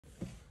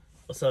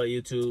What's up,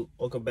 YouTube?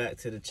 Welcome back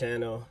to the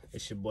channel.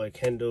 It's your boy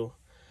Kendall.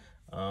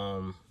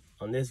 On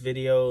this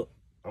video,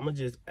 I'm gonna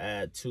just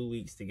add 2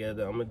 weeks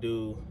together. I'm gonna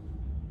do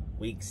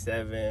week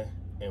 7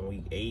 and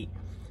week 8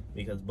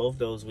 because both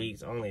those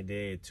weeks I only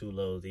did 2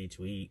 loads each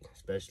week,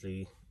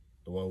 especially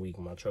the 1 week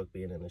of my truck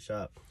being in the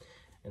shop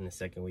and the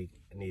second week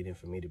needing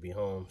for me to be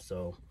home.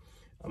 So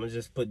I'm gonna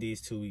just put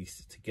these 2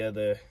 weeks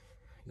together,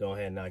 go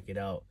ahead and knock it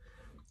out.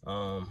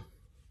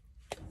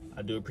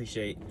 I do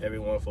appreciate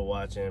everyone for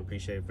watching.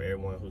 Appreciate for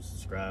everyone who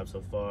subscribed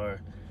so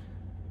far.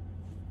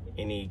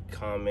 Any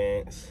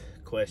comments,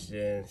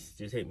 questions,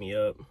 just hit me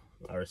up.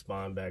 I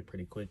respond back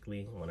pretty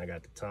quickly when I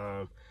got the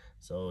time.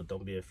 So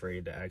don't be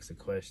afraid to ask a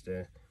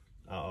question.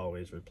 I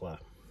always reply.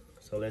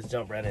 So let's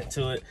jump right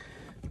into it.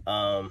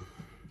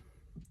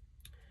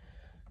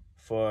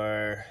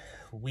 For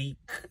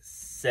week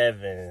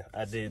 7,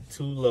 I did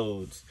 2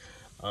 loads.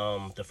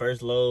 The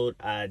first load,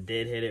 I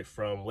did hit it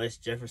from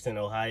West Jefferson,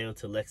 Ohio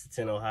to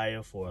Lexington,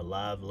 Ohio for a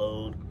live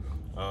load.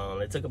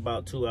 It took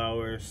about 2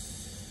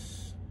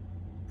 hours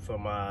for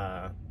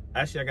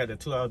actually I got the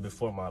 2 hours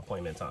before my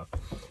appointment time.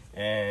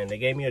 And they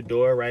gave me a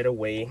door right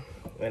away.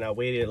 And I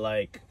waited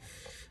like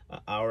an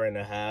hour and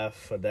a half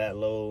for that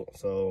load.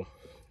 So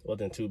it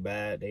wasn't too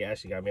bad. They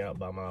actually got me out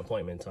by my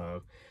appointment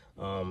time.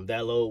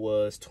 That load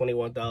was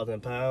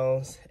 21,000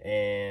 pounds,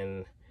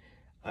 and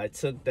I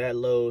took that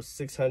load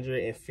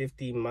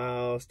 650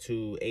 miles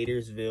to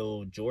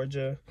Adairsville,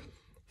 Georgia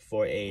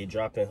for a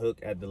drop and hook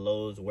at the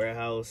Lowe's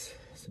warehouse.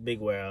 It's a big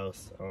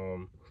warehouse.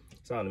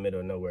 It's not in the middle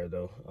of nowhere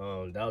though.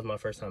 That was my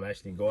first time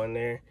actually going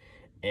there,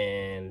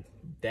 and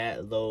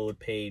that load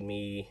paid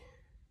me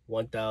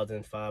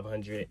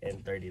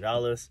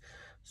 $1,530.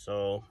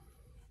 So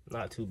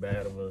not too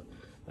bad of a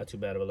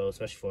load,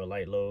 especially for a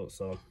light load.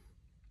 So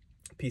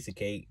piece of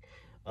cake.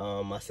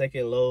 My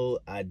second load,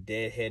 I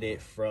did head it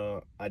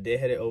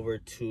over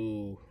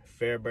to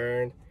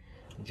Fairburn,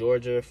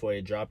 Georgia for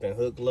a drop and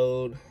hook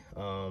load.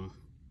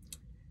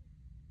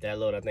 That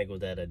load I think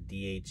was at a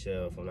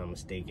DHL if I'm not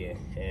mistaken,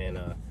 and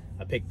I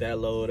picked that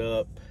load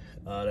up.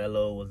 That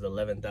load was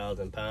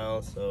 11,000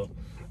 pounds, so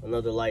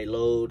another light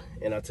load,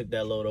 and I took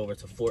that load over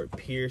to Fort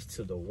Pierce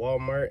to the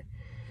Walmart.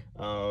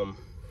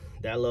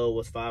 That load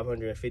was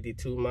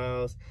 552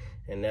 miles,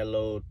 and that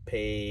load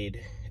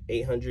paid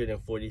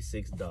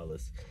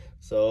 $846.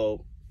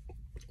 So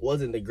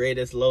wasn't the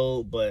greatest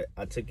load, but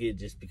I took it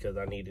just because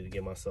I needed to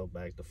get myself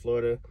back to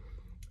Florida.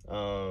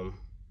 I'm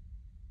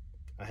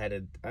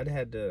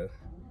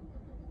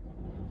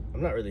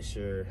not really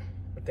sure.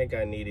 I think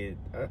I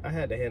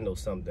had to handle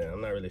something.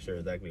 I'm not really sure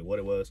exactly what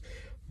it was,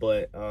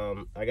 but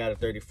I got a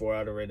 34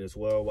 out of it as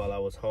well while I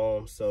was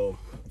home. So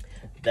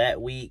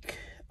that week,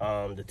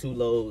 the 2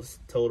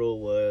 loads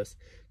total was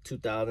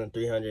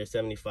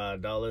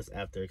 $2,375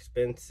 after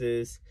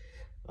expenses.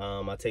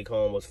 My take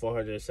home was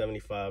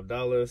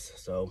 $475.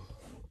 So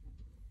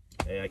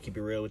hey, I keep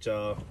it real with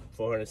y'all.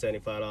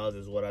 $475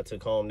 is what I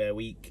took home that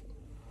week.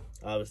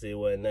 Obviously it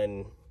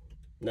wasn't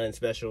nothing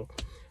special,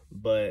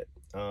 but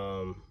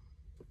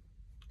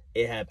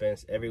it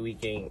happens. Every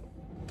week ain't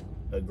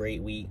a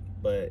great week,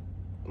 but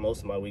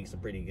most of my weeks are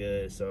pretty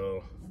good,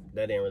 so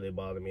that didn't really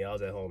bother me. I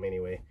was at home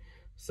anyway.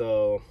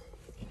 So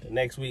the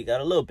next week got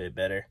a little bit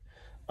better.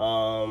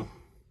 I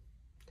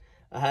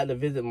had to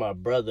visit my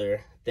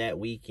brother that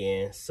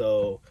weekend,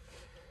 so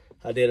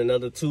I did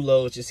another 2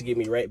 loads just to get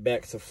me right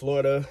back to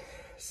Florida.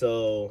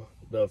 So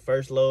the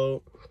first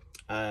load,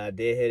 I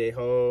did head it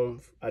home.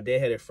 I did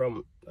head it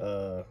from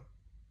I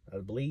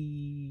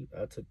believe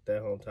I took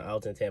that home to, I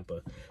was in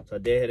Tampa. So I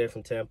did head it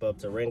from Tampa up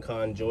to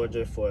Rincon,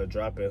 Georgia for a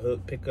drop and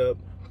hook pickup.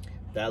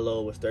 That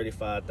load was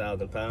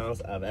 35,000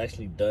 pounds. I've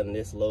actually done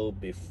this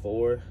load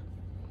before.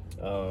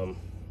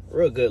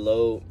 Real good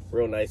load,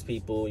 real nice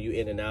people. You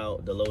in and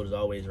out, the load is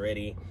always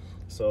ready.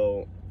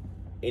 So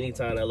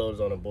anytime that load is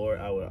on the board,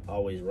 I would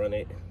always run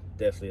it.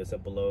 Definitely a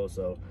simple load.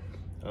 So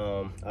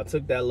I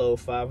took that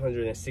load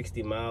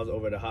 560 miles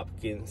over to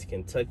Hopkins,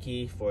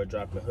 Kentucky for a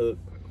drop and hook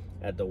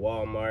at the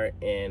Walmart,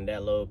 and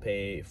that load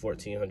paid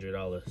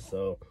 $1,400.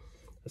 So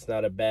it's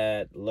not a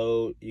bad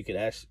load. You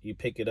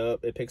pick it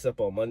up. It picks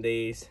up on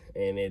Mondays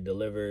and it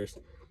delivers.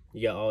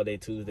 You got all day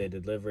Tuesday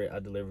to deliver it. I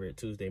deliver it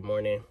Tuesday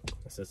morning.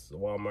 It's just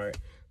Walmart.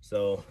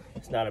 So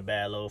it's not a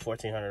bad load.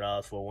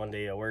 $1,400 for 1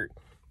 day of work.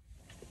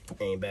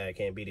 Ain't bad,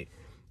 can't beat it.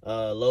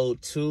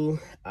 Load 2,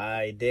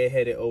 I did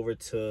head it over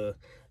to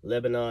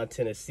Lebanon,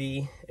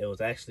 Tennessee. It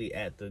was actually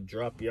at the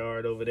drop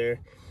yard over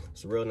there.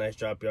 It's a real nice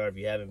drop yard if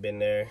you haven't been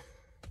there.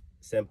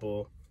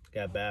 Simple,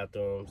 got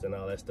bathrooms and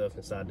all that stuff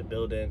inside the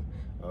building.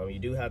 You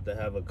do have to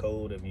have a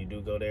code. If you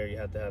do go there, you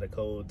have to have a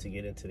code to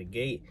get into the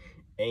gate,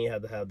 and you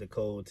have to have the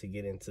code to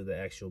get into the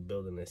actual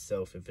building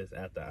itself if it's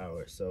after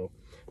hours. So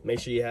make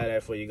sure you have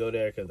that before you go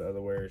there, because in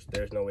other words,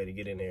 there's no way to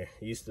get in there.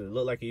 It used to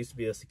look like it used to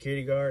be a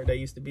security guard that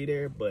used to be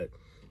there, but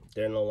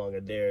they're no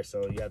longer there,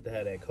 so you have to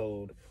have that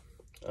code.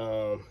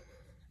 I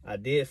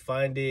did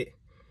find it.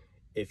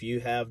 If you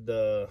have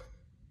the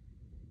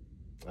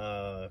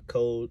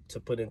code to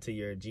put into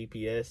your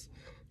GPS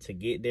to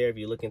get there, if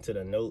you look into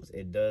the notes,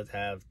 it does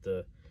have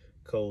the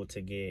code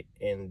to get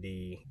in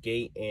the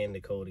gate and the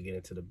code to get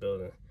into the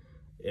building.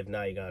 If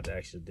not, you're gonna have to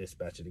ask your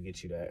dispatcher to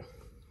get you that.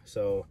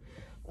 So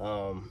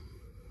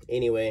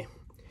anyway,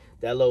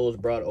 that load was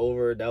brought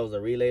over. That was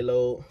a relay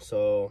load.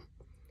 So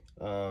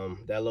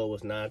that load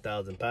was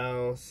 9,000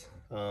 pounds.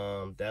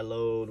 That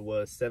load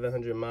was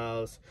 700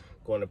 miles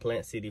going to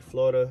Plant City,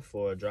 Florida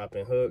for a drop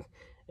and hook,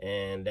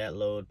 and that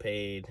load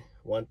paid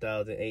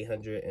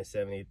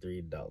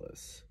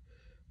 $1,873.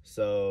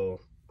 So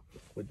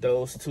with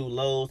those two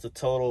loads, the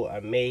total I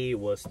made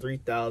was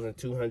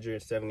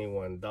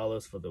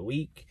 $3,271 for the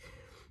week.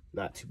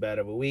 Not too bad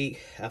of a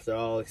week. After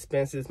all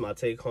expenses, my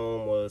take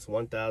home was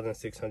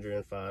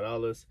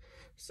 $1,605.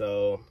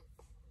 So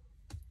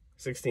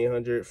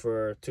 $1,600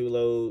 for two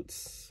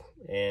loads,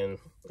 and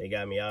it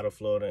got me out of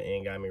Florida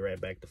and got me right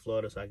back to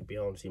Florida so I could be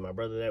home to see my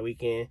brother that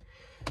weekend.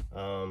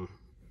 So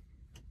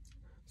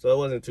it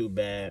wasn't too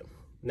bad.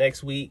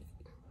 Next week,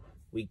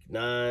 week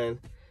 9,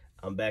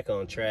 I'm back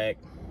on track.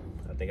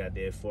 I think I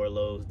did 4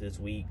 loads this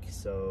week,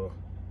 so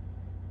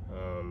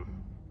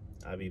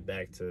I'll be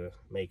back to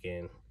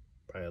making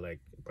probably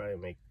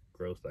make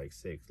gross like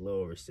 6, a little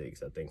over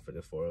 6, I think, for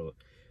the four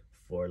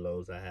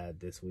loads I had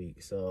this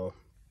week. So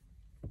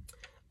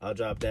I'll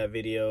drop that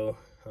video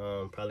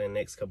probably in the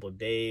next couple of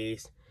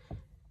days.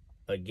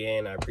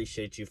 Again, I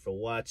appreciate you for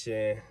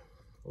watching.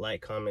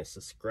 Like, comment,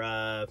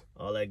 subscribe,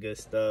 all that good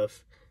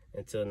stuff.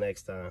 Until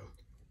next time,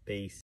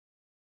 peace.